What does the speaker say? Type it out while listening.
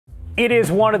It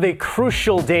is one of the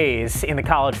crucial days in the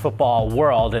college football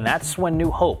world, and that's when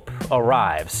new hope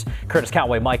arrives. Curtis,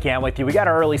 Conway, Mike Yan with you. We got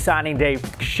our early signing day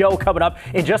show coming up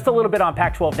in just a little bit on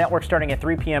Pac-12 Network starting at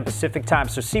 3 p.m. Pacific time.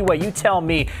 So, Seaway, you tell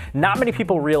me, not many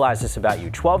people realize this about you.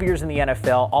 12 years in the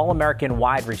NFL, All-American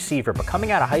wide receiver, but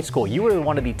coming out of high school, you were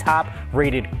one of the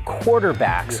top-rated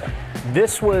quarterbacks. Yeah.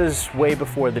 This was way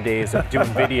before the days of doing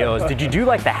videos. Did you do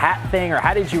like the hat thing, or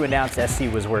how did you announce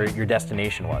SC was where your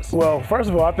destination was? Well, first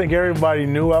of all, I think everybody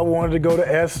knew I wanted to go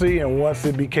to SC, and once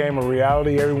it became a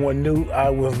reality, everyone knew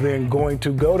I was then going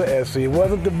to go to SC. It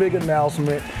wasn't the big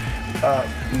announcement.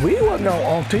 We wasn't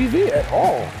on TV at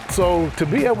all. So to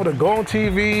be able to go on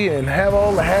TV and have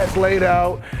all the hats laid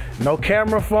out, no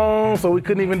camera phone, so we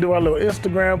couldn't even do our little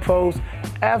Instagram post.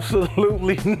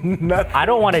 Absolutely nothing. I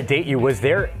don't want to date you. Was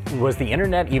the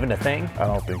internet even a thing? I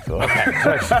don't think so.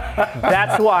 Okay. So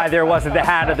that's why there wasn't the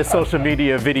hat of the social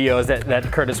media videos that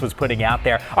Curtis was putting out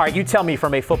there. All right, you tell me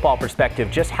from a football perspective,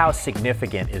 just how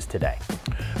significant is today?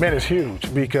 Man, it's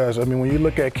huge because, I mean, when you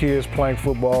look at kids playing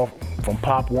football from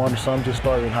Pop 1, some just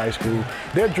started in high school,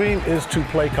 their dream is to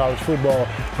play college football,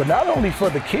 but not only for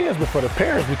the kids, but for the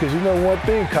parents, because you know one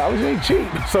thing, college ain't cheap.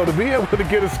 So to be able to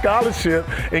get a scholarship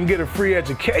and get a free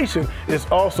education is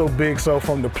also big. So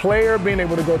from the player being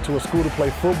able to go to a school to play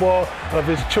football of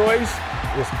his choice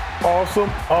is awesome.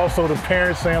 Also the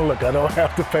parents saying, look, I don't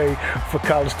have to pay for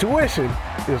college tuition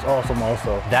is awesome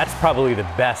also. That's probably the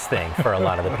best thing for a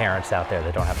lot of the parents out there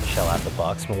that don't have to shell out the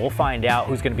bucks. But we'll find out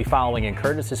who's going to be following in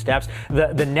Curtis's steps,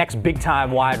 the next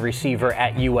big-time wide receiver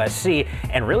at USC,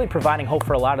 and really providing hope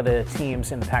for a lot of the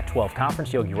teams in the Pac-12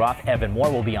 Conference. Yogi Roth, Evan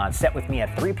Moore will be on set with me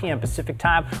at 3 p.m. Pacific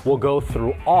time. We'll go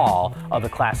through all of the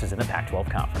classes in the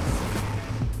Pac-12 Conference.